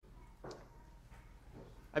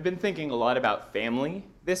I've been thinking a lot about family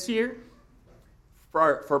this year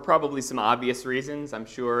for probably some obvious reasons. I'm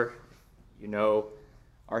sure you know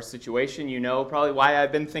our situation. You know probably why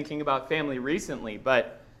I've been thinking about family recently,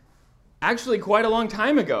 but actually quite a long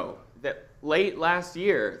time ago, that late last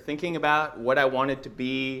year, thinking about what I wanted to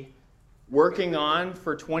be working on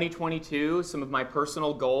for 2022, some of my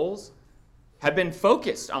personal goals have been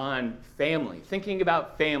focused on family, thinking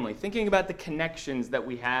about the connections that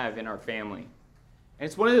we have in our family. And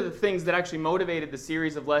it's one of the things that actually motivated the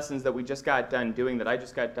series of lessons that we just got done doing, that I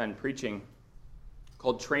just got done preaching,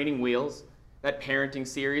 called Training Wheels, that parenting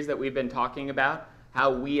series that we've been talking about,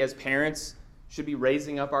 how we as parents should be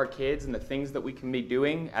raising up our kids and the things that we can be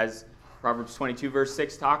doing, as Proverbs 22 verse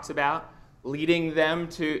 6 talks about, leading them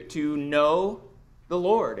to know the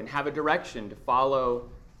Lord and have a direction to follow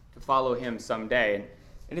Him someday.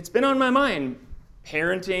 And it's been on my mind,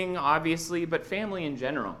 parenting obviously, but family in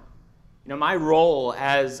general. You know, my role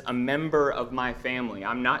as a member of my family,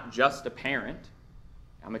 I'm not just a parent.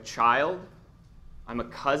 I'm a child. I'm a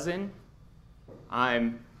cousin.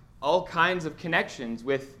 I'm all kinds of connections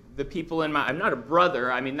with the people I'm not a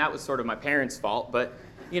brother. I mean, that was sort of my parents' fault, but,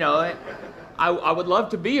 you know, I would love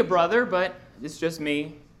to be a brother, but it's just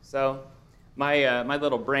me. So my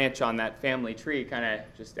little branch on that family tree kind of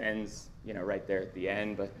just ends, you know, right there at the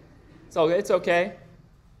end, but it's okay.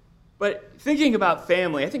 But thinking about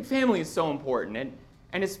family, I think family is so important,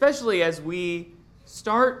 and especially as we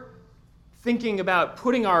start thinking about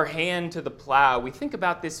putting our hand to the plow, we think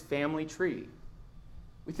about this family tree.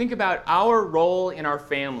 We think about our role in our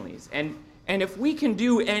families, and if we can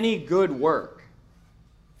do any good work,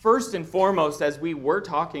 first and foremost, as we were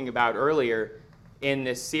talking about earlier in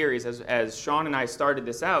this series, as Sean and I started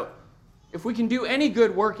this out, if we can do any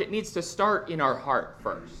good work, it needs to start in our heart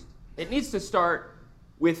first. It needs to start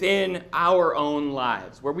within our own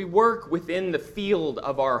lives, where we work within the field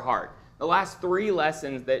of our heart. The last 3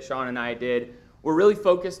 lessons that Sean and I did were really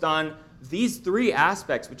focused on these 3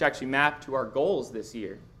 aspects, which actually map to our goals this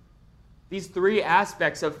year. These 3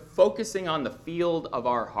 aspects of focusing on the field of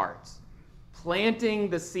our hearts, planting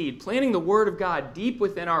the seed, planting the Word of God deep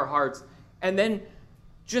within our hearts, and then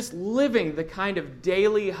just living the kind of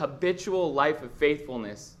daily, habitual life of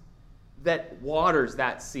faithfulness that waters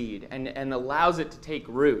that seed and allows it to take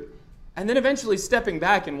root. And then eventually stepping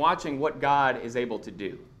back and watching what God is able to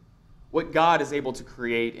do, what God is able to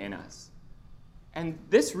create in us. And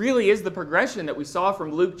this really is the progression that we saw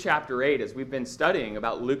from Luke chapter 8 as we've been studying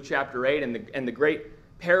about Luke chapter 8 and the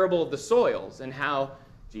great parable of the soils, and how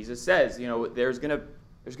Jesus says, you know, there's going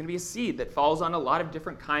to be a seed that falls on a lot of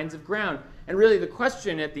different kinds of ground. And really the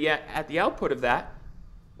question at the output of that,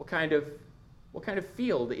 what kind of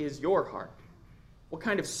field is your heart? What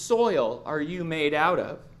kind of soil are you made out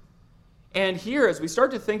of? And here, as we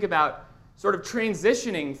start to think about sort of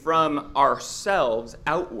transitioning from ourselves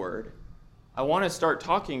outward, I want to start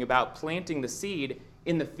talking about planting the seed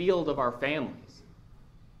in the field of our families.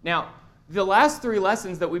 Now, the last 3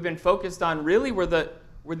 lessons that we've been focused on really were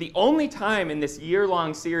the only time in this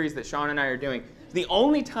year-long series that Sean and I are doing, the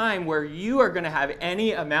only time where you are going to have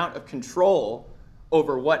any amount of control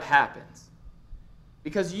over what happens.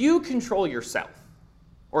 Because you control yourself,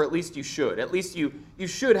 or at least you should. At least you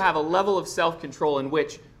should have a level of self-control in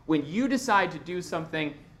which when you decide to do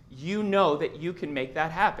something, you know that you can make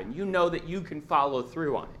that happen. You know that you can follow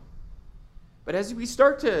through on it. But as we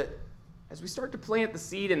start to plant the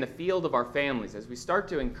seed in the field of our families, as we start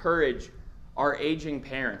to encourage our aging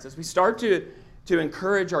parents, as we start to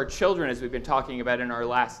encourage our children, as we've been talking about in our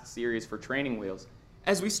last series for Training Wheels,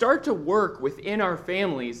 as we start to work within our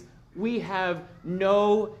families, we have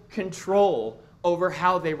no control over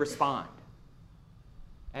how they respond.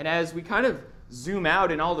 And as we kind of zoom out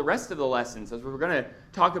in all the rest of the lessons, as we're going to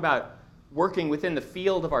talk about working within the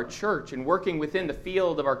field of our church and working within the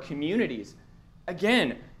field of our communities,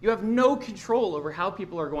 again, you have no control over how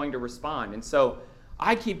people are going to respond. And so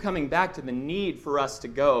I keep coming back to the need for us to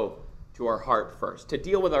go to our heart first, to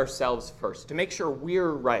deal with ourselves first, to make sure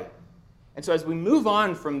we're right. And so as we move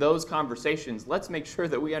on from those conversations, let's make sure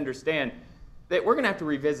that we understand that we're going to have to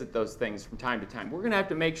revisit those things from time to time. We're going to have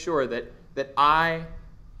to make sure that I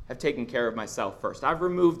have taken care of myself first. I've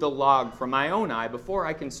removed the log from my own eye before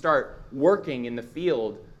I can start working in the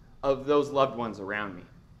field of those loved ones around me.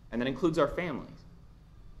 And that includes our families.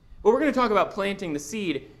 But we're going to talk about planting the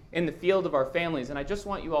seed in the field of our families, and I just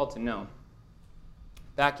want you all to know,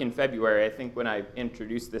 back in February, I think when I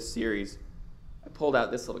introduced this series, I pulled out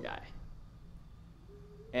this little guy.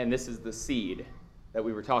 And this is the seed that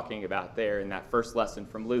we were talking about there in that first lesson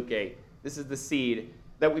from Luke 8. This is the seed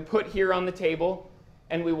that we put here on the table,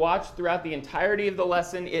 and we watched throughout the entirety of the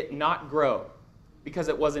lesson it not grow. because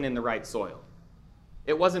it wasn't in the right soil.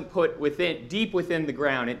 It wasn't put deep within the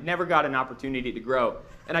ground. It never got an opportunity to grow.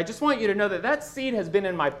 And I just want you to know that that seed has been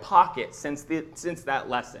in my pocket since that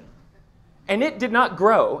lesson. And it did not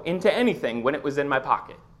grow into anything when it was in my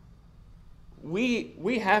pocket.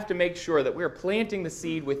 We have to make sure that we're planting the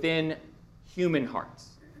seed within human hearts.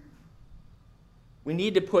 We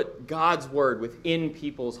need to put God's word within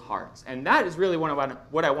people's hearts. And that is really what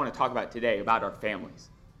I want to talk about today, about our families.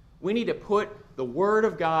 We need to put the word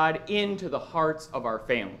of God into the hearts of our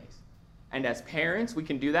families. And as parents, we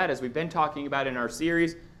can do that, as we've been talking about in our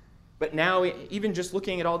series. But now, even just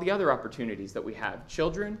looking at all the other opportunities that we have.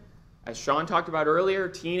 Children, as Sean talked about earlier,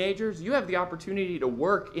 teenagers, you have the opportunity to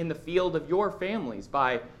work in the field of your families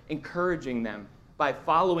by encouraging them, by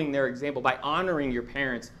following their example, by honoring your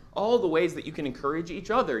parents, all the ways that you can encourage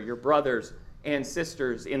each other, your brothers and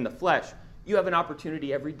sisters in the flesh. You have an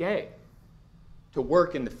opportunity every day to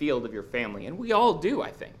work in the field of your family. And we all do,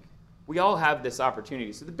 I think. We all have this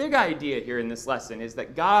opportunity. So the big idea here in this lesson is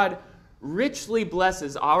that God richly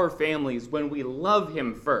blesses our families when we love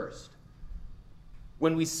him first,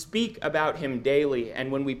 when we speak about him daily,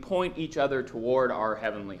 and when we point each other toward our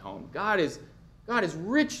heavenly home. God is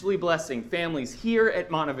richly blessing families here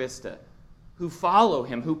at Monte Vista who follow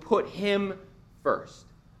him, who put him first.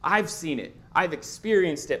 I've seen it. I've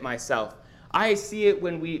experienced it myself. I see it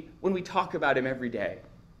when we talk about him every day.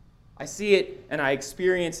 I see it and I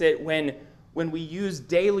experience it when we use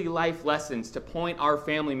daily life lessons to point our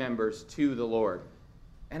family members to the Lord.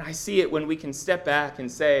 And I see it when we can step back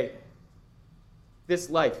and say, this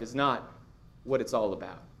life is not what it's all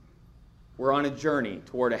about. We're on a journey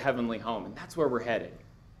toward a heavenly home, and that's where we're headed.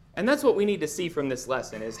 And that's what we need to see from this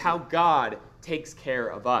lesson, is how God takes care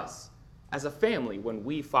of us as a family when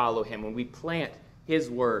we follow him, when we plant his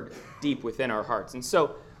word deep within our hearts. And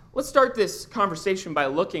so let's start this conversation by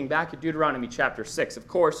looking back at Deuteronomy chapter 6. Of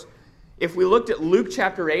course, if we looked at Luke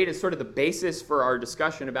chapter 8 as sort of the basis for our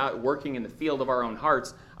discussion about working in the field of our own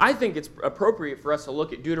hearts, I think it's appropriate for us to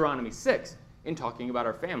look at Deuteronomy 6 in talking about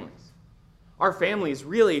our families. Our families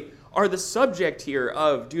really are the subject here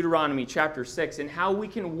of Deuteronomy chapter 6 and how we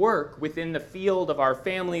can work within the field of our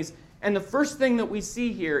families. And the first thing that we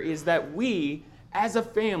see here is that we, as a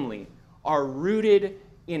family, are rooted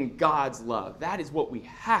in God's love. That is what we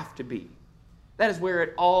have to be. That is where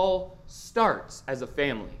it all starts as a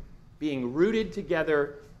family, being rooted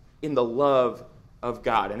together in the love of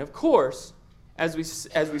God. And of course, as we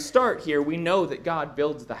start here, we know that God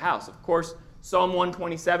builds the house. Of course, Psalm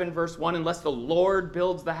 127, verse 1, unless the Lord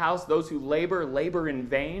builds the house, those who labor in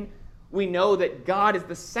vain. We know that God is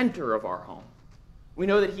the center of our home. We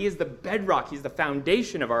know that he is the bedrock, he's the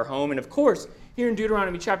foundation of our home. And of course, here in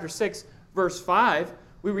Deuteronomy chapter 6, verse 5,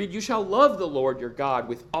 we read, you shall love the Lord your God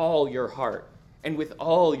with all your heart, and with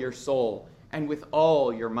all your soul, and with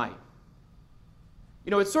all your might.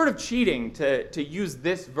 You know, it's sort of cheating to use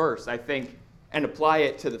this verse, I think, and apply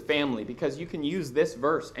it to the family, because you can use this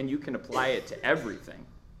verse and you can apply it to everything.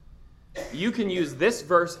 You can use this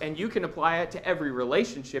verse and you can apply it to every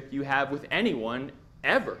relationship you have with anyone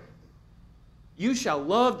ever. You shall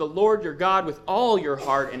love the Lord your God with all your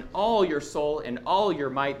heart and all your soul and all your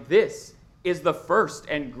might. This is the first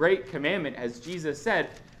and great commandment, as Jesus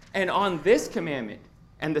said. And on this commandment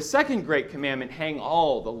and the second great commandment hang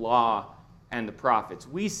all the law and the prophets.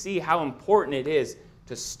 We see how important it is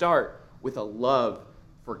to start with a love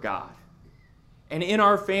for God. And in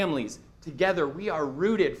our families, together, we are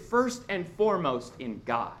rooted first and foremost in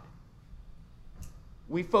God.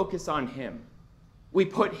 We focus on him. We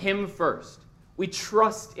put him first. We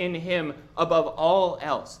trust in him above all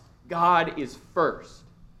else. God is first.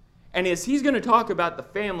 And as he's going to talk about the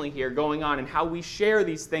family here going on and how we share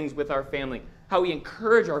these things with our family, how we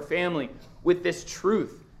encourage our family with this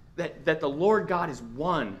truth that the Lord God is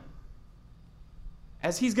one.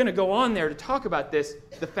 As he's going to go on there to talk about this,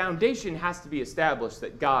 the foundation has to be established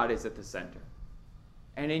that God is at the center.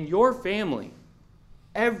 And in your family,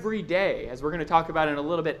 every day, as we're going to talk about in a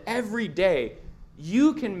little bit, every day,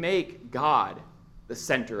 you can make God the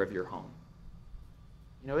center of your home.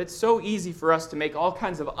 You know, it's so easy for us to make all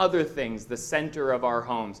kinds of other things the center of our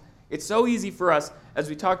homes. It's so easy for us, as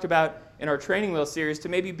we talked about in our Training Wheel series, to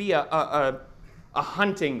maybe be a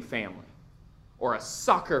hunting family or a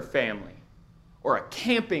soccer family or a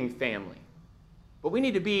camping family. But we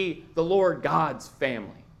need to be the Lord God's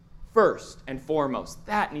family, first and foremost.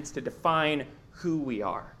 That needs to define who we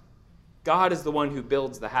are. God is the one who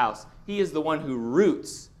builds the house. He is the one who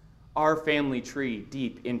roots our family tree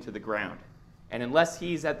deep into the ground. And unless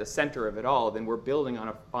he's at the center of it all, then we're building on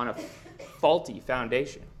a faulty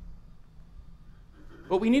foundation.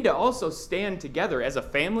 But we need to also stand together as a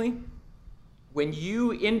family When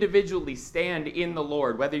you individually stand in the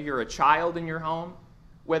Lord, whether you're a child in your home,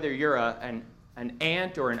 whether you're an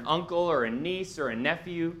aunt or an uncle or a niece or a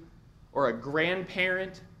nephew or a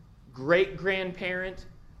grandparent, great-grandparent,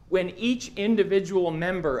 when each individual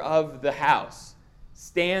member of the house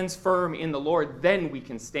stands firm in the Lord, then we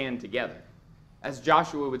can stand together. As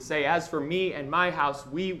Joshua would say, as for me and my house,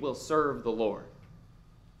 we will serve the Lord.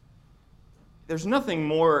 There's nothing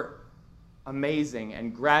more amazing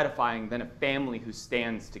and gratifying than a family who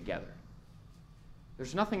stands together.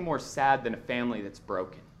 There's nothing more sad than a family that's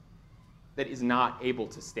broken, that is not able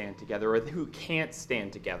to stand together, or who can't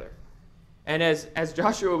stand together. And as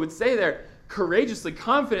Joshua would say there, courageously,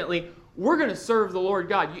 confidently, we're going to serve the Lord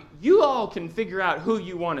God. You all can figure out who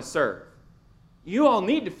you want to serve. You all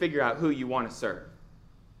need to figure out who you want to serve.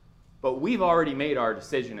 But we've already made our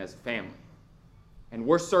decision as a family, and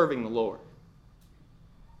we're serving the Lord.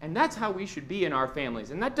 And that's how we should be in our families.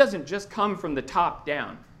 And that doesn't just come from the top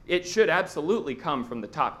down. It should absolutely come from the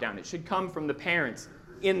top down. It should come from the parents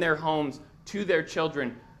in their homes to their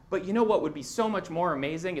children. But you know what would be so much more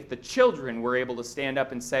amazing? If the children were able to stand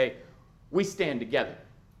up and say, we stand together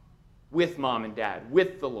with mom and dad,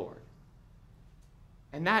 with the Lord.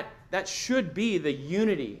 And that should be the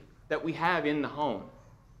unity that we have in the home.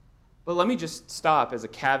 But let me just stop as a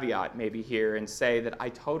caveat maybe here and say that I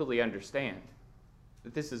totally understand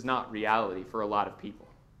that this is not reality for a lot of people.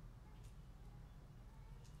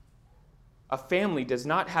 A family does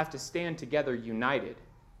not have to stand together united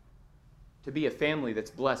to be a family that's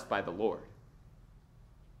blessed by the Lord.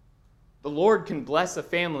 The Lord can bless a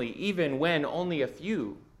family even when only a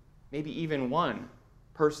few, maybe even one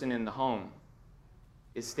person in the home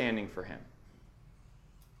is standing for him.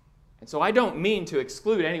 And so I don't mean to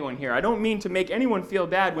exclude anyone here. I don't mean to make anyone feel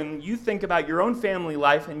bad when you think about your own family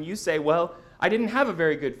life and you say, well, I didn't have a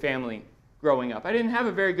very good family growing up. I didn't have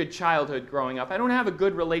a very good childhood growing up. I don't have a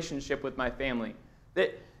good relationship with my family.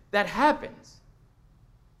 That happens.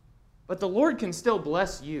 But the Lord can still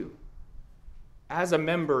bless you as a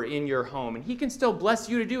member in your home, and he can still bless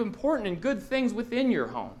you to do important and good things within your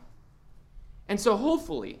home. And so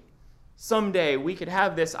hopefully, someday we could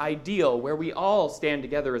have this ideal where we all stand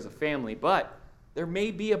together as a family, but there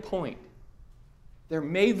may be a point. There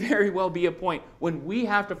may very well be a point when we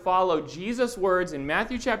have to follow Jesus' words in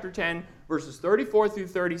Matthew chapter 10, verses 34 through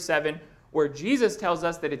 37, where Jesus tells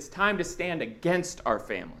us that it's time to stand against our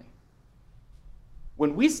family.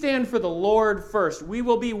 When we stand for the Lord first, we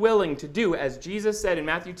will be willing to do, as Jesus said in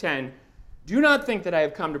Matthew 10, do not think that I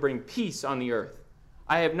have come to bring peace on the earth.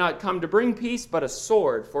 I have not come to bring peace, but a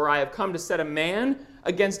sword, for I have come to set a man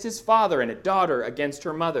against his father, and a daughter against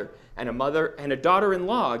her mother, and a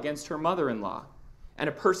daughter-in-law against her mother-in-law. And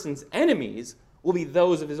a person's enemies will be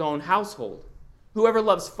those of his own household. Whoever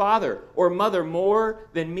loves father or mother more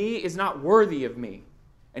than me is not worthy of me.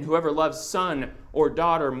 And whoever loves son or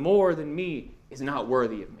daughter more than me is not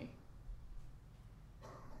worthy of me.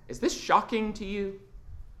 Is this shocking to you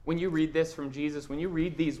when you read this from Jesus? When you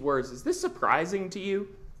read these words, is this surprising to you?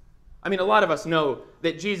 I mean, a lot of us know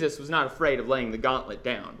that Jesus was not afraid of laying the gauntlet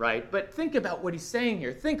down, right? But think about what he's saying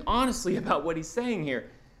here. Think honestly about what he's saying here.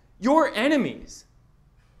 Your enemies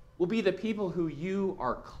will be the people who you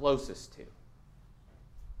are closest to.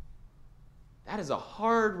 That is a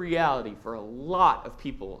hard reality for a lot of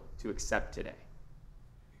people to accept today.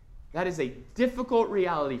 That is a difficult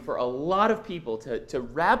reality for a lot of people to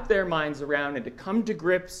wrap their minds around and to come to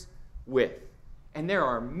grips with. And there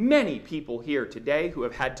are many people here today who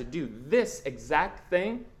have had to do this exact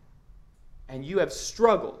thing, and you have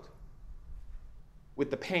struggled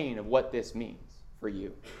with the pain of what this means for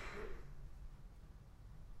you.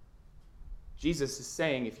 Jesus is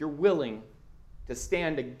saying, if you're willing to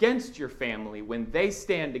stand against your family when they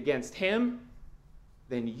stand against him,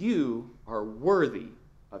 then you are worthy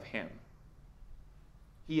of him.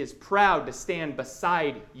 He is proud to stand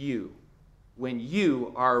beside you when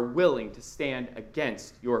you are willing to stand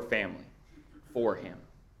against your family for him.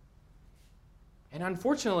 And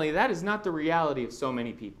unfortunately, that is not the reality of so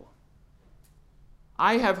many people.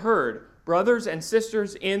 I have heard brothers and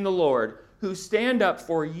sisters in the Lord who stand up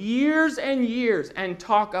for years and years and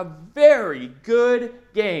talk a very good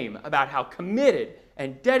game about how committed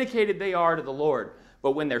and dedicated they are to the Lord.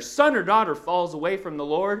 But when their son or daughter falls away from the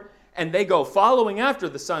Lord and they go following after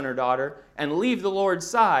the son or daughter and leave the Lord's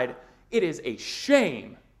side, it is a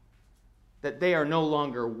shame that they are no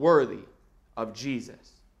longer worthy of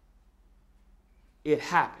Jesus. It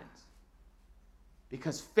happens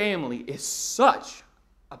because family is such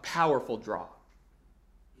a powerful draw.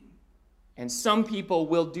 And some people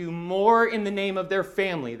will do more in the name of their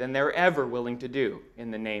family than they're ever willing to do in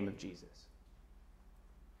the name of Jesus.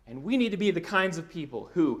 And we need to be the kinds of people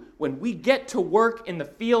who, when we get to work in the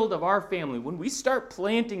field of our family, when we start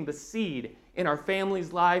planting the seed in our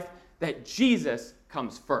family's life, that Jesus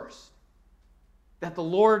comes first. That the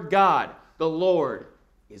Lord God, the Lord,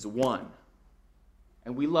 is one.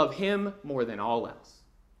 And we love him more than all else.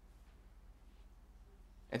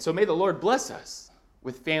 And so may the Lord bless us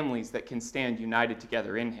with families that can stand united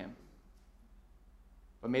together in him.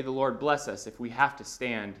 But may the Lord bless us if we have to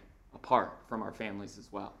stand apart from our families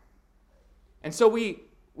as well. And so we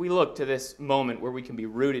look to this moment where we can be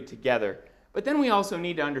rooted together. But then we also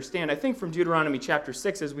need to understand, I think from Deuteronomy chapter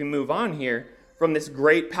 6, as we move on here, from this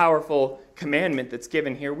great, powerful commandment that's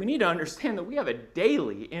given here, we need to understand that we have a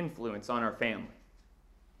daily influence on our family.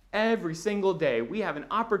 Every single day, we have an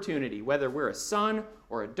opportunity, whether we're a son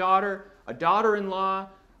or a daughter-in-law,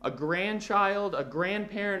 a grandchild, a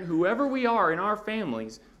grandparent, whoever we are in our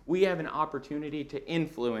families, we have an opportunity to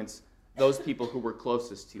influence those people who we're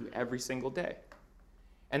closest to every single day.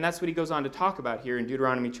 And that's what he goes on to talk about here in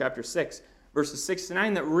Deuteronomy chapter 6, verses 6 to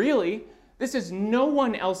 9, that really, this is no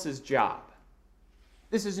one else's job.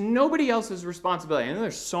 This is nobody else's responsibility. I know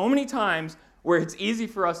there's so many times where it's easy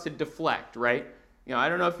for us to deflect, right? You know, I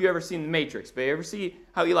don't know if you've ever seen The Matrix, but you ever see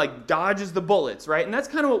how he dodges the bullets, right? And that's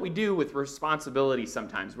kind of what we do with responsibility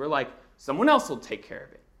sometimes. We're like, someone else will take care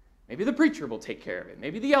of it. Maybe the preacher will take care of it.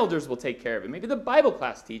 Maybe the elders will take care of it. Maybe the Bible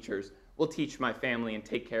class teachers will teach my family and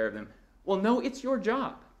take care of them. Well, no, it's your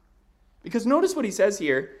job. Because notice what he says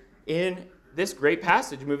here in this great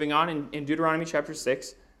passage, moving on in Deuteronomy chapter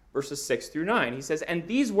 6, verses 6 through 9. He says, "And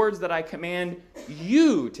these words that I command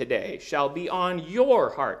you today shall be on your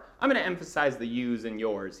heart." I'm going to emphasize the yous and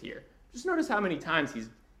yours here. Just notice how many times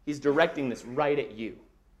he's directing this right at you.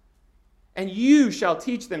 "And you shall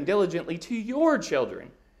teach them diligently to your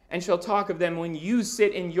children, and shall talk of them when you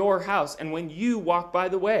sit in your house, and when you walk by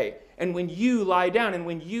the way, and when you lie down, and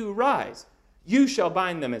when you rise. You shall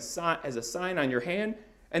bind them as a sign on your hand,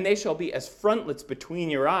 and they shall be as frontlets between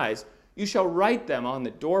your eyes. You shall write them on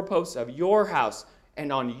the doorposts of your house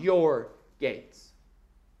and on your gates."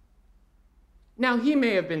 Now, he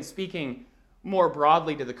may have been speaking more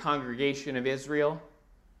broadly to the congregation of Israel,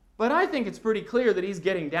 but I think it's pretty clear that he's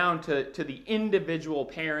getting down to the individual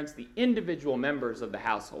parents, the individual members of the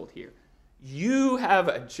household here. You have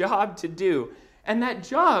a job to do, and that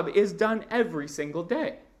job is done every single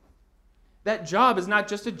day. That job is not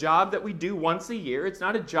just a job that we do once a year. It's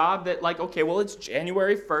not a job that okay, well, it's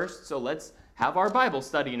January 1st, so let's have our Bible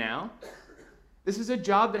study now. This is a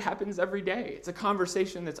job that happens every day. It's a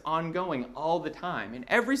conversation that's ongoing all the time. In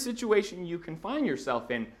every situation you can find yourself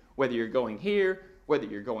in, whether you're going here, whether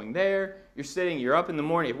you're going there, you're up in the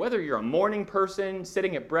morning, whether you're a morning person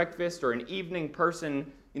sitting at breakfast or an evening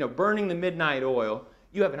person, burning the midnight oil,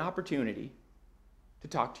 you have an opportunity to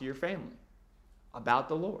talk to your family about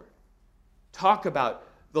the Lord. Talk about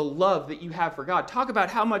the love that you have for God. Talk about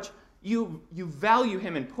how much you value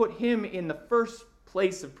him and put him in the first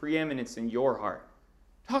place of preeminence in your heart.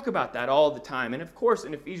 Talk about that all the time. And of course,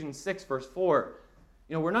 in Ephesians 6, verse 4,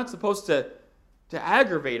 we're not supposed to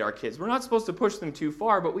aggravate our kids. We're not supposed to push them too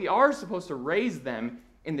far, but we are supposed to raise them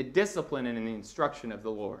in the discipline and in the instruction of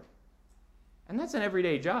the Lord. And that's an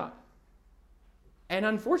everyday job. And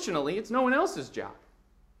unfortunately, it's no one else's job.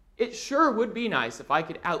 It sure would be nice if I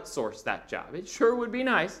could outsource that job. It sure would be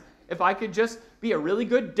nice if I could just be a really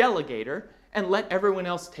good delegator and let everyone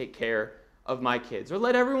else take care of my kids, or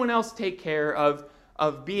let everyone else take care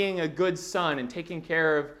of being a good son and taking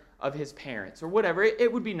care of his parents, or whatever.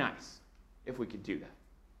 It would be nice if we could do that.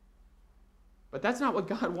 But that's not what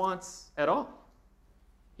God wants at all.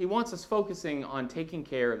 He wants us focusing on taking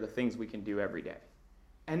care of the things we can do every day.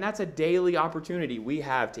 And that's a daily opportunity we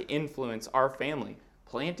have to influence our family,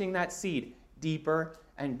 planting that seed deeper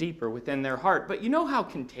and deeper within their heart. But you know how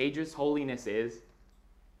contagious holiness is?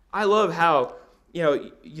 I love how,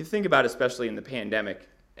 you think about, especially in the pandemic,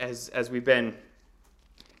 as we've been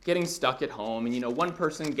getting stuck at home, and one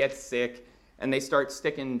person gets sick, and they start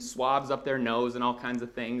sticking swabs up their nose and all kinds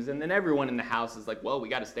of things, and then everyone in the house is like, well, we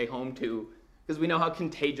got to stay home too, because we know how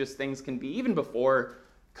contagious things can be. Even before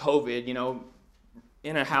COVID,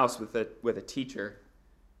 in a house with a teacher,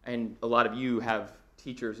 and a lot of you have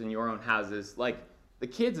teachers in your own houses, the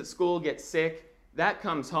kids at school get sick, that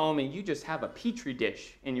comes home, and you just have a petri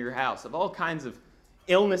dish in your house of all kinds of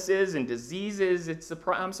illnesses and diseases.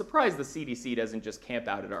 I'm surprised the CDC doesn't just camp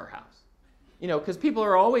out at our house. Because people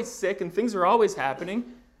are always sick and things are always happening.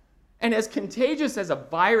 And as contagious as a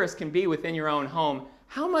virus can be within your own home,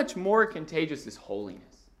 how much more contagious is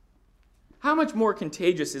holiness? How much more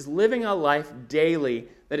contagious is living a life daily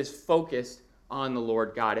that is focused on the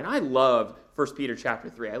Lord God? And I love 1 Peter chapter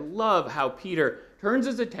 3. I love how Peter turns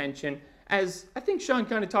his attention, as I think Sean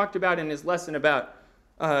kind of talked about in his lesson about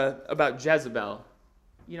Jezebel,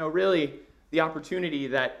 really the opportunity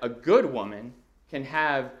that a good woman can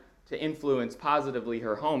have to influence positively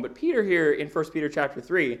her home. But Peter here in 1 Peter chapter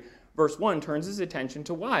 3, verse 1, turns his attention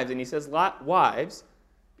to wives, and he says, "Wives,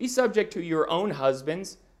 be subject to your own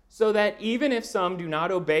husbands, so that even if some do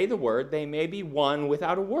not obey the word, they may be won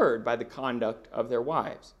without a word by the conduct of their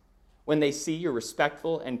wives, when they see your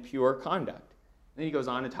respectful and pure conduct." And then he goes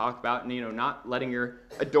on to talk about, not letting your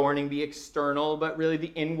adorning be external, but really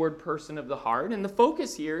the inward person of the heart. And the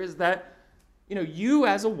focus here is that, you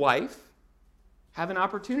as a wife have an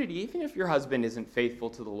opportunity, even if your husband isn't faithful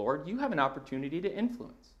to the Lord, you have an opportunity to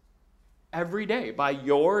influence every day by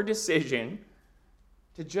your decision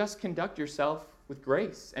to just conduct yourself with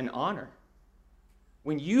grace and honor.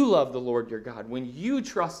 When you love the Lord your God, when you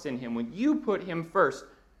trust in him, when you put him first,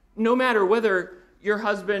 no matter whether your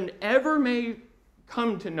husband ever may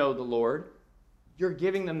come to know the Lord, you're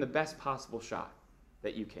giving them the best possible shot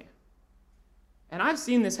that you can. And I've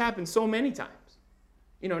seen this happen so many times.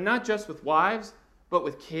 Not just with wives, but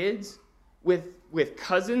with kids, with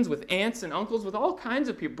cousins, with aunts and uncles, with all kinds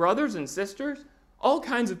of people, brothers and sisters, all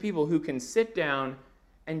kinds of people who can sit down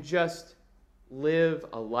and just live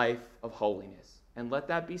a life of holiness and let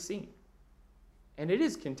that be seen. And it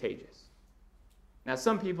is contagious. Now,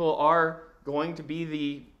 some people are going to be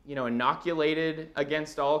the, inoculated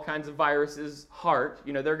against all kinds of viruses heart.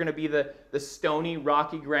 They're going to be the stony,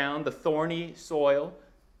 rocky ground, the thorny soil.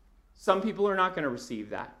 Some people are not going to receive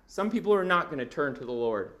that. Some people are not going to turn to the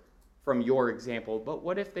Lord from your example. But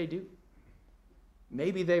what if they do?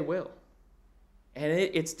 Maybe they will. And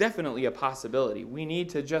it's definitely a possibility. We need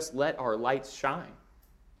to just let our lights shine.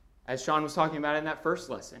 As Sean was talking about in that first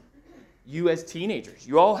lesson, you as teenagers,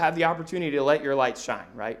 you all have the opportunity to let your lights shine,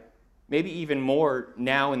 right? Maybe even more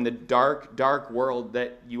now in the dark, dark world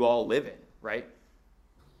that you all live in, right?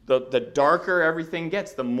 The darker everything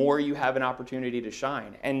gets, the more you have an opportunity to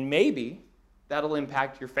shine. And maybe that'll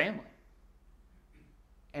impact your family.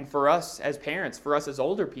 And for us as parents, for us as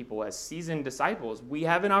older people, as seasoned disciples, we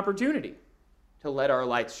have an opportunity to let our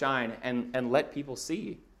lights shine and let people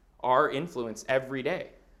see our influence every day.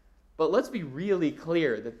 But let's be really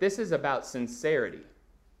clear that this is about sincerity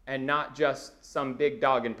and not just some big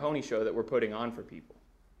dog and pony show that we're putting on for people.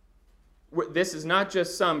 This is not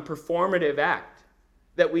just some performative act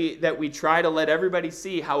that we try to let everybody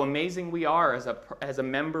see how amazing we are as a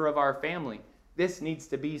member of our family. This needs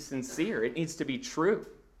to be sincere. It needs to be true.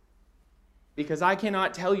 Because I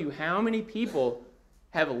cannot tell you how many people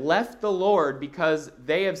have left the Lord because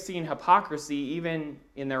they have seen hypocrisy even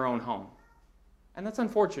in their own home. And that's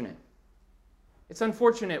unfortunate. It's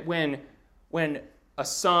unfortunate when a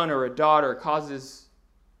son or a daughter causes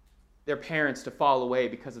their parents to fall away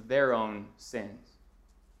because of their own sins.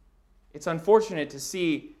 It's unfortunate to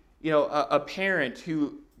see, a parent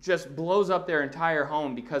who just blows up their entire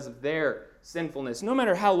home because of their sinfulness, no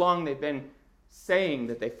matter how long they've been saying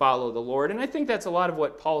that they follow the Lord. And I think that's a lot of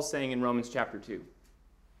what Paul's saying in Romans chapter 2.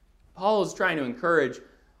 Paul is trying to encourage,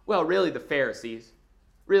 really the Pharisees,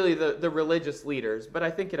 really the religious leaders, but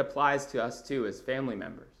I think it applies to us too as family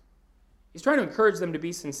members. He's trying to encourage them to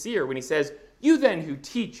be sincere when he says, "You then who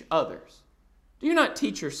teach others, do you not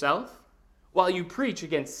teach yourself? While you preach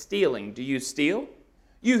against stealing, do you steal?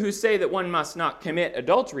 You who say that one must not commit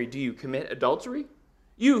adultery, do you commit adultery?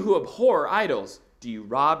 You who abhor idols, do you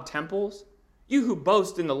rob temples? You who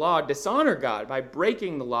boast in the law, dishonor God by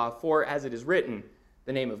breaking the law, for as it is written,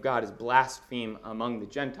 the name of God is blasphemed among the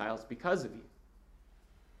Gentiles because of you."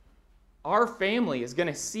 Our family is going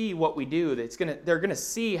to see what we do. They're going to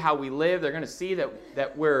see how we live. They're going to see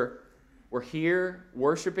that we're here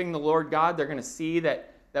worshiping the Lord God. They're going to see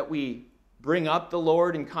that we bring up the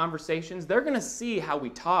Lord in conversations. They're going to see how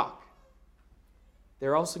we talk.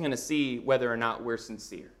 They're also going to see whether or not we're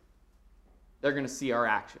sincere. They're going to see our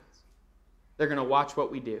actions. They're going to watch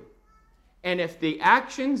what we do. And if the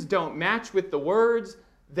actions don't match with the words,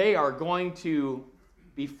 they are going to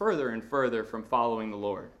be further and further from following the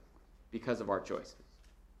Lord because of our choices.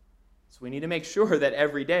 So we need to make sure that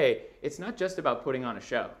every day, it's not just about putting on a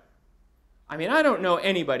show. I don't know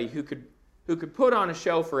anybody who could put on a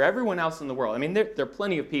show for everyone else in the world. There are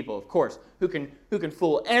plenty of people, of course, who can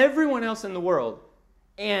fool everyone else in the world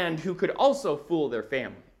and who could also fool their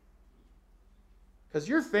family. Because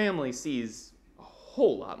your family sees a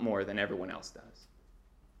whole lot more than everyone else does,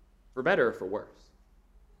 for better or for worse.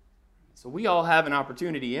 So we all have an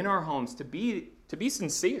opportunity in our homes to be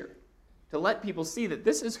sincere, to let people see that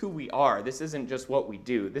this is who we are. This isn't just what we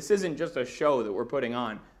do. This isn't just a show that we're putting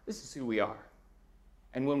on. This is who we are.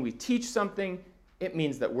 And when we teach something, it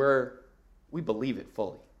means that we're we believe it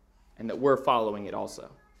fully and that we're following it also.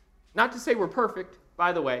 Not to say we're perfect,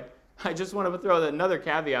 by the way. I just want to throw another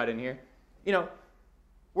caveat in here.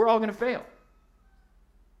 We're all going to fail.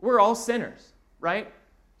 We're all sinners, right?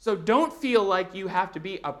 So don't feel like you have to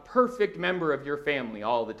be a perfect member of your family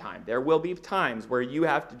all the time. There will be times where you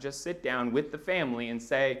have to just sit down with the family and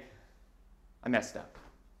say, I messed up.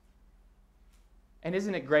 And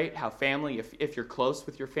isn't it great how family, if you're close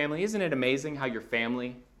with your family, isn't it amazing how your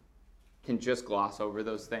family can just gloss over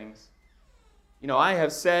those things? I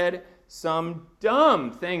have said some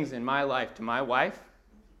dumb things in my life to my wife,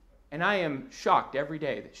 and I am shocked every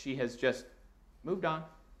day that she has just moved on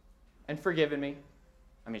and forgiven me.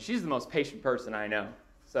 She's the most patient person I know.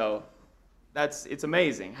 So it's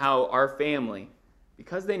amazing how our family,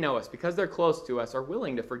 because they know us, because they're close to us, are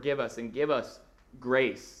willing to forgive us and give us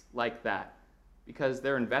grace like that because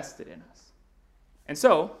they're invested in us. And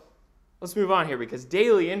so, let's move on here because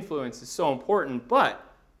daily influence is so important, but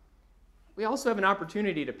we also have an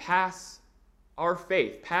opportunity to pass our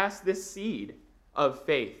faith, pass this seed of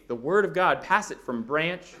faith, the Word of God, pass it from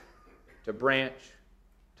branch to branch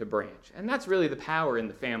to branch. And that's really the power in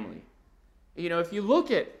the family. If you look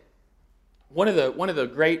at one of the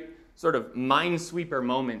great sort of minesweeper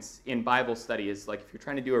moments in Bible study is like if you're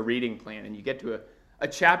trying to do a reading plan and you get to a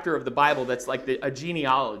chapter of the Bible that's like a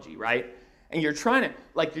genealogy, right? And you're trying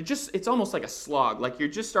to, it's almost like a slog. Like you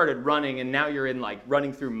just started running and now you're in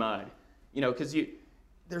running through mud. Because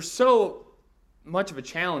there's so much of a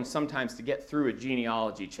challenge sometimes to get through a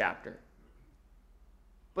genealogy chapter.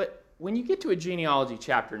 But when you get to a genealogy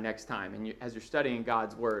chapter next time, and as you're studying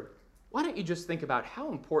God's Word, why don't you just think about how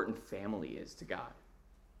important family is to God?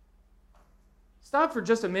 Stop for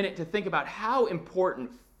just a minute to think about how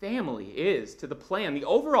important family is to the plan, the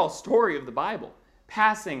overall story of the Bible,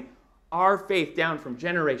 passing our faith down from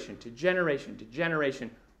generation to generation to generation.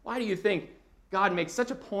 Why do you think God makes such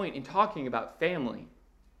a point in talking about family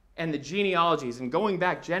and the genealogies and going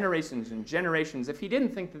back generations and generations if he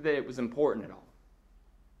didn't think that it was important at all?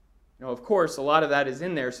 Of course, a lot of that is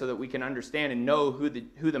in there so that we can understand and know who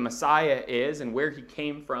the Messiah is and where he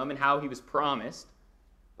came from and how he was promised.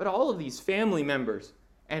 But all of these family members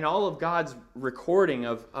and all of God's recording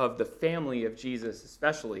of the family of Jesus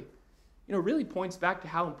especially, really points back to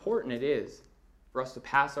how important it is for us to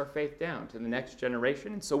pass our faith down to the next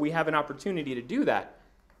generation. And so we have an opportunity to do that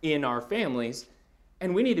in our families,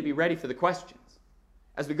 and we need to be ready for the questions.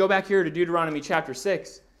 As we go back here to Deuteronomy chapter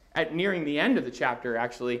 6, at nearing the end of the chapter,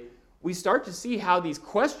 actually, we start to see how these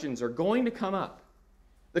questions are going to come up.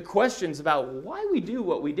 The questions about why we do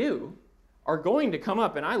what we do are going to come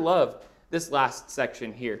up, and I love this last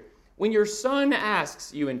section here. When your son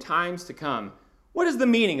asks you in times to come, what is the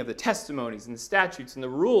meaning of the testimonies and the statutes and the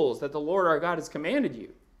rules that the Lord our God has commanded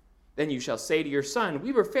you? Then you shall say to your son,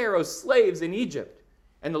 we were Pharaoh's slaves in Egypt,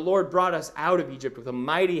 and the Lord brought us out of Egypt with a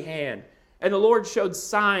mighty hand. And the Lord showed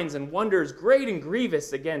signs and wonders great and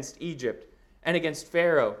grievous against Egypt and against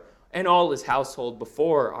Pharaoh and all his household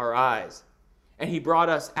before our eyes. And he brought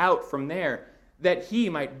us out from there that he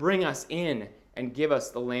might bring us in and give us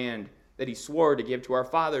the land that he swore to give to our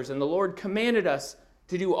fathers. And the Lord commanded us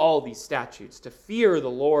to do all these statutes, to fear the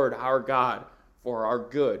Lord our God for our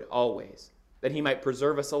good always, that he might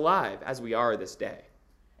preserve us alive as we are this day.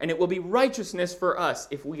 And it will be righteousness for us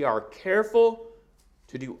if we are careful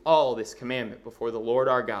to do all this commandment before the Lord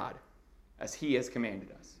our God, as he has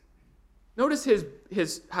commanded us. Notice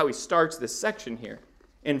how he starts this section here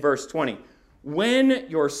in verse 20. When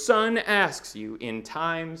your son asks you in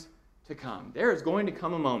times to come, there is going to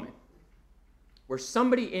come a moment where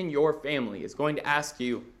somebody in your family is going to ask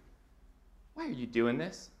you, why are you doing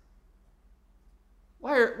this?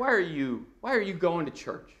 Why are you going to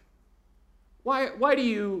church? Why do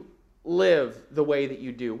you live the way that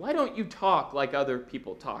you do? Why don't you talk like other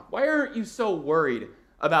people talk? Why aren't you so worried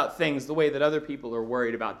about things the way that other people are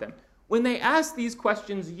worried about them? When they ask these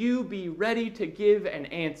questions, you be ready to give an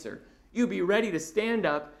answer. You be ready to stand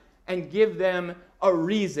up and give them a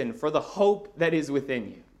reason for the hope that is within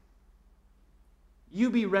you. You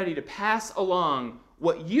be ready to pass along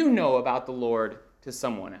what you know about the Lord to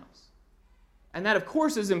someone else. And that, of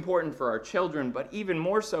course, is important for our children, but even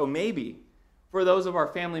more so, maybe, for those of our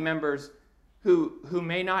family members who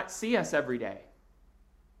may not see us every day.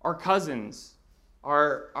 Our cousins,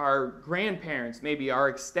 our grandparents, maybe our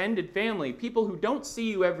extended family, people who don't see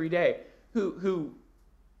you every day, who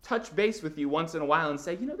touch base with you once in a while and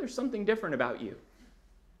say, there's something different about you.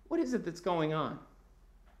 What is it that's going on?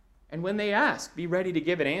 And when they ask, be ready to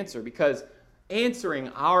give an answer, because answering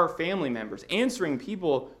our family members, answering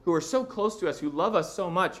people who are so close to us, who love us so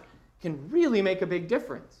much, can really make a big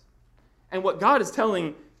difference. And what God is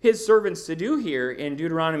telling his servants to do here in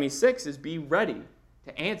Deuteronomy 6 is be ready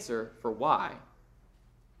to answer for why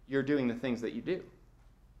you're doing the things that you do.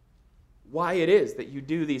 Why it is that you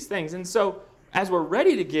do these things. And so, as we're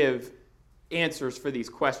ready to give answers for these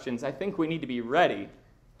questions, I think we need to be ready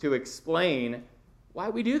to explain why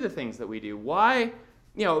we do the things that we do. Why,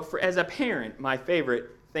 as a parent, my favorite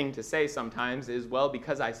thing to say sometimes is, well,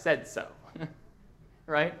 because I said so.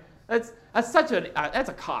 Right? That's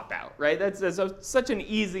a cop-out, right? That's such an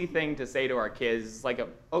easy thing to say to our kids. It's like,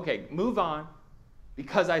 okay, move on,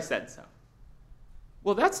 because I said so.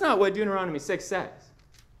 Well, that's not what Deuteronomy 6 says.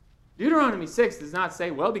 Deuteronomy 6 does not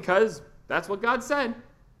say, well, because that's what God said.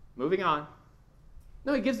 Moving on.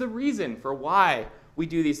 No, he gives the reason for why we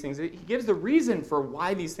do these things. He gives the reason for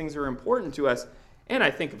why these things are important to us. And I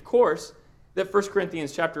think, of course, that 1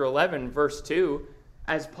 Corinthians chapter 11, verse 2,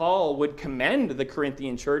 as Paul would commend the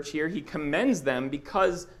Corinthian church here, he commends them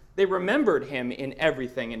because they remembered him in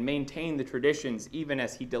everything and maintained the traditions even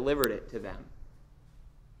as he delivered it to them.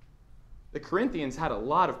 The Corinthians had a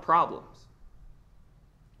lot of problems.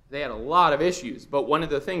 They had a lot of issues, but one of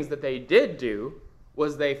the things that they did do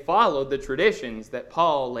was they followed the traditions that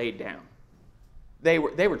Paul laid down. They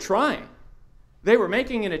were trying. They were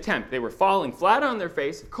making an attempt. They were falling flat on their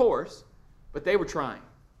face, of course, but they were trying.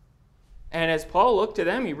 And as Paul looked to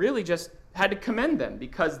them, he really just had to commend them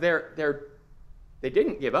because they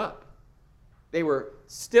didn't give up. They were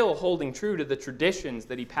still holding true to the traditions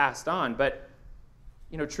that he passed on. But,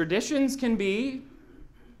 traditions can be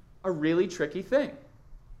a really tricky thing.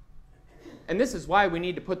 And this is why we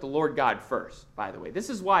need to put the Lord God first, by the way. This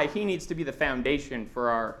is why he needs to be the foundation for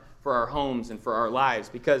our homes and for our lives.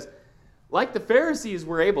 Because like the Pharisees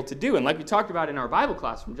were able to do, and like we talked about in our Bible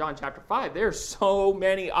class from John chapter 5, there are so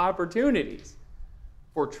many opportunities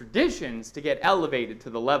for traditions to get elevated to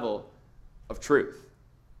the level of truth.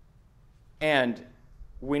 And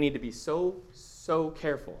we need to be so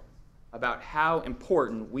careful about how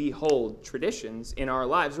important we hold traditions in our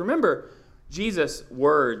lives. Remember Jesus'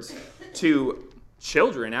 words to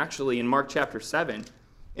children, actually, in Mark chapter 7.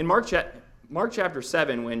 In Mark chapter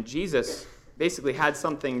 7, when Jesus basically had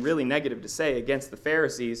something really negative to say against the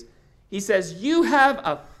Pharisees, he says, "You have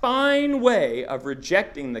a fine way of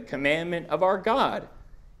rejecting the commandment of our God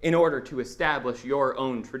in order to establish your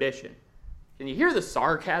own tradition." Can you hear the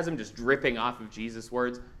sarcasm just dripping off of Jesus'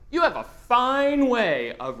 words? You have a fine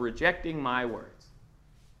way of rejecting my words.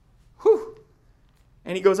 Whew.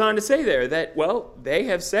 And he goes on to say there that, well, they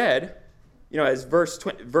have said, as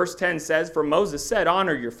verse 10 says, "For Moses said,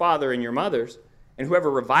 honor your father and your mothers, and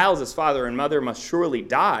whoever reviles his father and mother must surely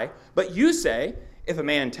die. But you say, if a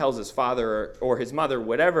man tells his father or his mother,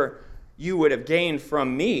 whatever you would have gained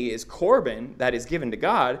from me is Corban, that is given to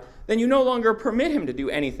God, then you no longer permit him to do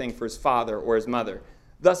anything for his father or his mother,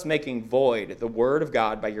 thus making void the word of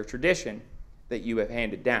God by your tradition that you have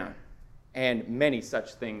handed down. And many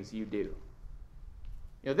such things you do."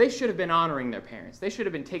 They should have been honoring their parents. They should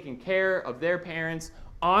have been taking care of their parents,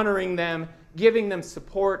 honoring them, giving them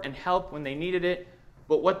support and help when they needed it.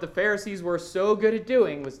 But what the Pharisees were so good at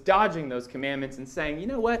doing was dodging those commandments and saying, you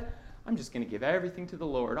know what? I'm just going to give everything to the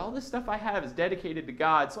Lord. All this stuff I have is dedicated to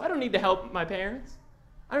God, so I don't need to help my parents.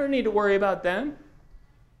 I don't need to worry about them.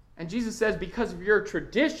 And Jesus says, because of your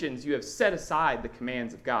traditions, you have set aside the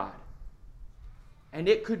commands of God. And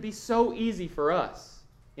it could be so easy for us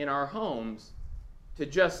in our homes to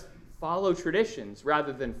just follow traditions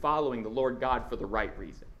rather than following the Lord God for the right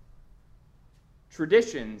reason.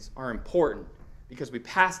 Traditions are important because we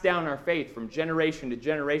pass down our faith from generation to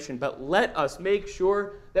generation, but let us make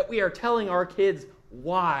sure that we are telling our kids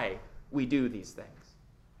why we do these things.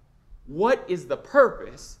 What is the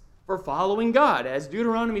purpose for following God? As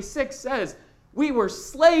Deuteronomy 6 says, we were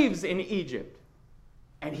slaves in Egypt,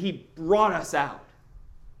 and he brought us out.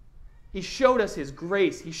 He showed us his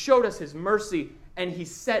grace, he showed us his mercy, and he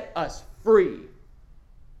set us free.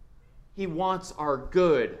 He wants our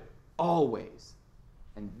good always.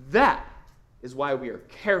 And that is why we are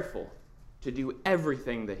careful to do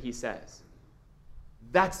everything that he says.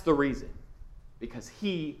 That's the reason. Because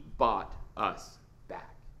he bought us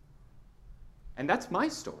back. And that's my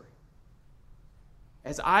story.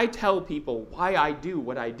 As I tell people why I do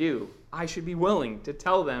what I do, I should be willing to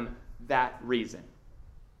tell them that reason.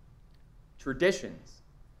 Traditions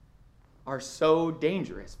are so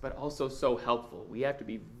dangerous, but also so helpful. We have to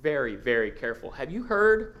be very, very careful. Have you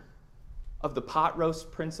heard of the pot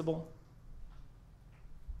roast principle?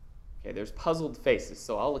 Okay, there's puzzled faces,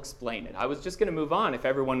 so I'll explain it. I was just going to move on if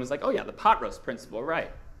everyone was like, oh yeah, the pot roast principle,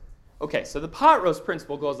 right. Okay, so the pot roast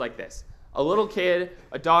principle goes like this. A little kid,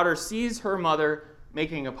 a daughter, sees her mother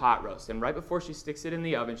making a pot roast. And right before she sticks it in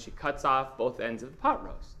the oven, she cuts off both ends of the pot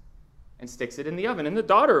roast and sticks it in the oven. And the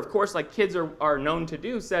daughter, of course, like kids are known to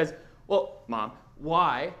do, says, well, Mom,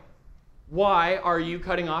 why are you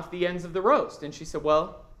cutting off the ends of the roast? And she said,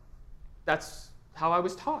 well, that's how I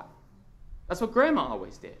was taught. That's what Grandma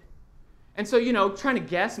always did. And so, trying to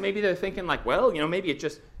guess, maybe they're thinking like, well, maybe it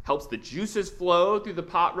just helps the juices flow through the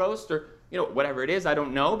pot roast or, whatever it is, I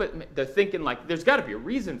don't know. But they're thinking like, there's got to be a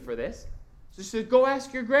reason for this. So she said, go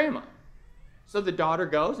ask your grandma. So the daughter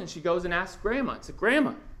goes and she goes and asks Grandma. It's like,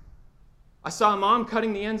 Grandma, I saw Mom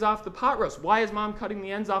cutting the ends off the pot roast. Why is Mom cutting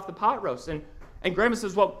the ends off the pot roast? And Grandma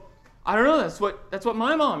says, well, I don't know. That's what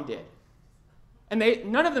my mom did. And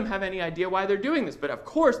none of them have any idea why they're doing this. But of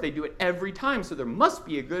course, they do it every time. So there must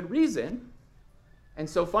be a good reason. And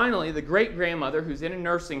so finally, the great-grandmother, who's in a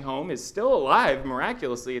nursing home, is still alive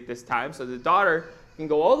miraculously at this time. So the daughter can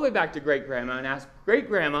go all the way back to great-grandma and ask,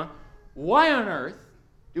 Great-grandma, why on earth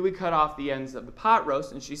do we cut off the ends of the pot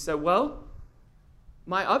roast? And she said, well,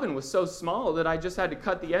 my oven was so small that I just had to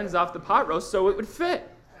cut the ends off the pot roast so it would fit.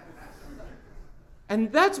 And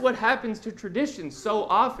that's what happens to traditions so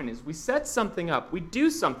often is we set something up, we do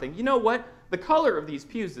something. You know what? The color of these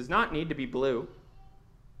pews does not need to be blue.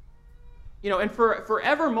 And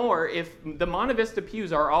forevermore, if the Monte Vista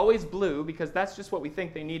pews are always blue because that's just what we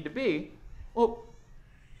think they need to be, well,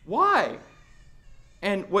 why?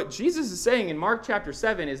 And what Jesus is saying in Mark chapter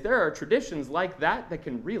 7 is there are traditions like that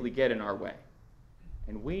can really get in our way.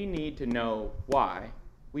 And we need to know why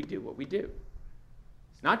we do what we do.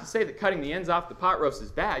 It's not to say that cutting the ends off the pot roast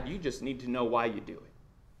is bad. You just need to know why you do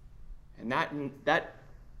it. And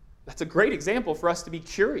that's a great example for us to be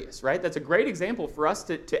curious, right? That's a great example for us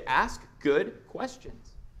to ask good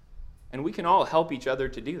questions. And we can all help each other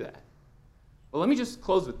to do that. Well, let me just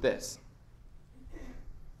close with this.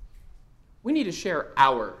 We need to share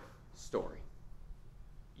our story.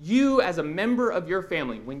 You, as a member of your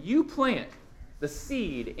family, when you plant the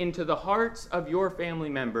seed into the hearts of your family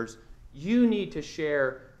members, you need to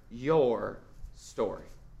share your story.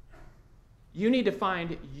 You need to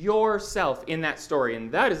find yourself in that story.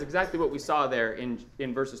 And that is exactly what we saw there in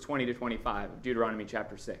verses 20 to 25 of Deuteronomy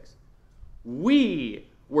chapter 6. We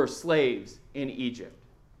were slaves in Egypt.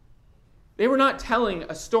 They were not telling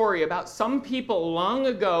a story about some people long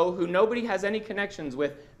ago who nobody has any connections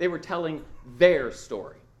with. They were telling their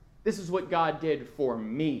story. This is what God did for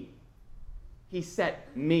me. He set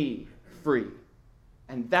me free.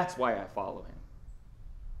 And that's why I follow him.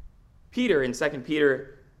 Peter in 2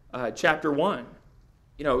 Peter chapter 1,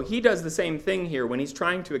 he does the same thing here when he's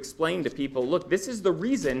trying to explain to people, look, this is the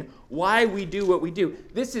reason why we do what we do.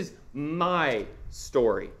 This is my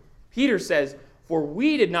story. Peter says, for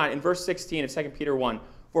we did not, in verse 16 of 2 Peter 1,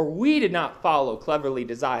 for we did not follow cleverly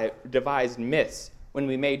devised myths when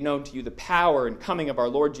we made known to you the power and coming of our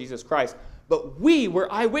Lord Jesus Christ, but we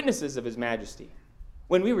were eyewitnesses of his majesty.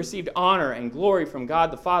 When we received honor and glory from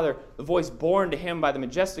God the Father, the voice borne to him by the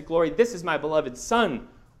majestic glory, this is my beloved Son,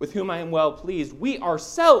 with whom I am well pleased. We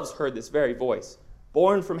ourselves heard this very voice,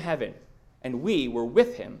 born from heaven, and we were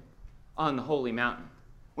with him on the holy mountain.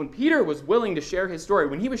 When Peter was willing to share his story,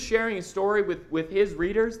 when he was sharing his story with his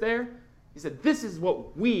readers there, he said, this is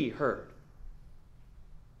what we heard.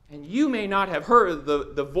 And you may not have heard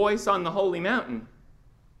the voice on the holy mountain,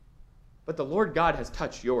 but the Lord God has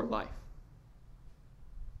touched your life.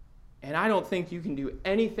 And I don't think you can do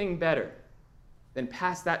anything better than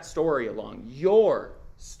pass that story along, your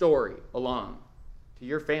story along to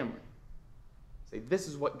your family. Say, this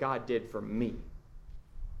is what God did for me.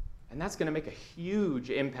 And that's going to make a huge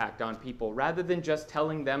impact on people. Rather than just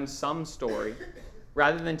telling them some story,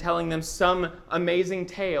 rather than telling them some amazing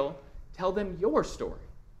tale, tell them your story.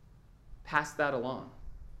 Pass that along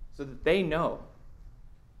so that they know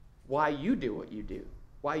why you do what you do,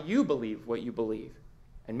 why you believe what you believe.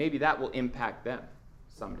 And maybe that will impact them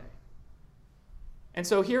someday. And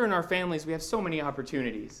so here in our families, we have so many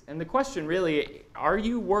opportunities. And the question really, are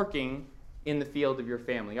you working in the field of your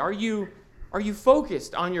family? Are you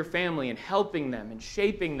focused on your family and helping them and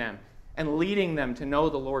shaping them and leading them to know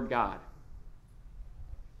the Lord God?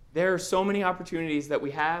 There are so many opportunities that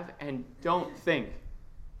we have, and don't think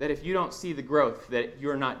that if you don't see the growth that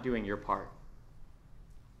you're not doing your part.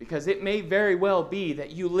 Because it may very well be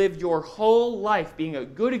that you lived your whole life being a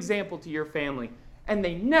good example to your family, and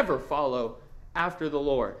they never follow after the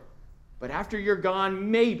Lord. But after you're gone,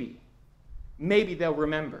 maybe they'll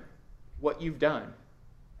remember what you've done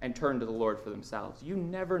and turn to the Lord for themselves. You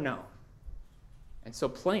never know. And so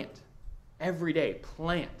plant. Every day,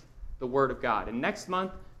 plant the Word of God. And next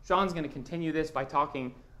month, Sean's going to continue this by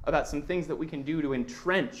talking about some things that we can do to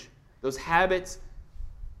entrench those habits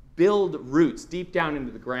build roots deep down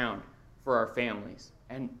into the ground for our families.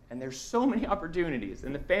 And there's so many opportunities,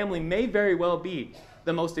 and the family may very well be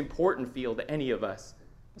the most important field any of us,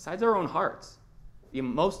 besides our own hearts, the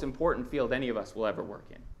most important field any of us will ever work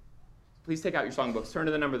in. Please take out your songbooks, turn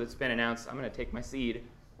to the number that's been announced. I'm going to take my seed.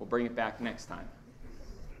 We'll bring it back next time.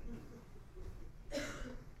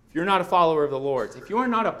 If you're not a follower of the Lord's, if you are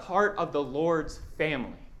not a part of the Lord's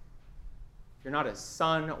family, if you're not a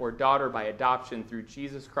son or daughter by adoption through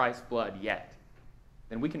Jesus Christ's blood yet,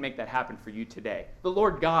 then we can make that happen for you today. The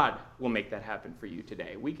Lord God will make that happen for you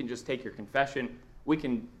today. We can just take your confession, we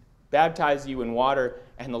can baptize you in water,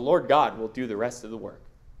 and the Lord God will do the rest of the work.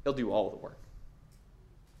 He'll do all the work.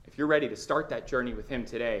 If you're ready to start that journey with him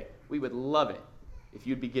today, we would love it if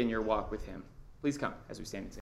you'd begin your walk with him. Please come as we stand and sing.